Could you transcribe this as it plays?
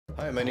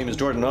Hi, my name is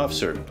Jordan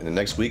Officer. In the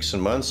next weeks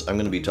and months, I'm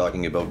going to be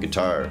talking about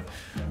guitar.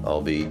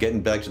 I'll be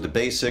getting back to the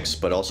basics,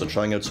 but also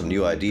trying out some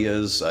new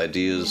ideas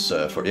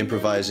for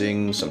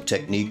improvising, some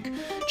technique,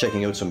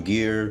 checking out some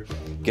gear,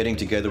 getting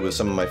together with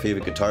some of my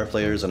favorite guitar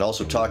players, and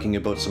also talking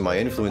about some of my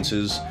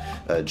influences,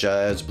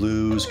 jazz,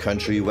 blues,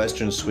 country,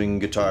 western swing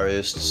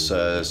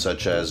guitarists,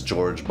 such as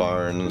George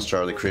Barnes,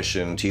 Charlie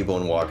Christian,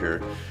 T-Bone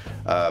Walker.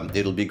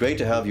 It'll be great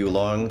to have you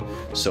along,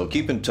 so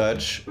keep in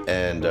touch,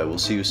 and we'll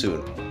see you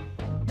soon.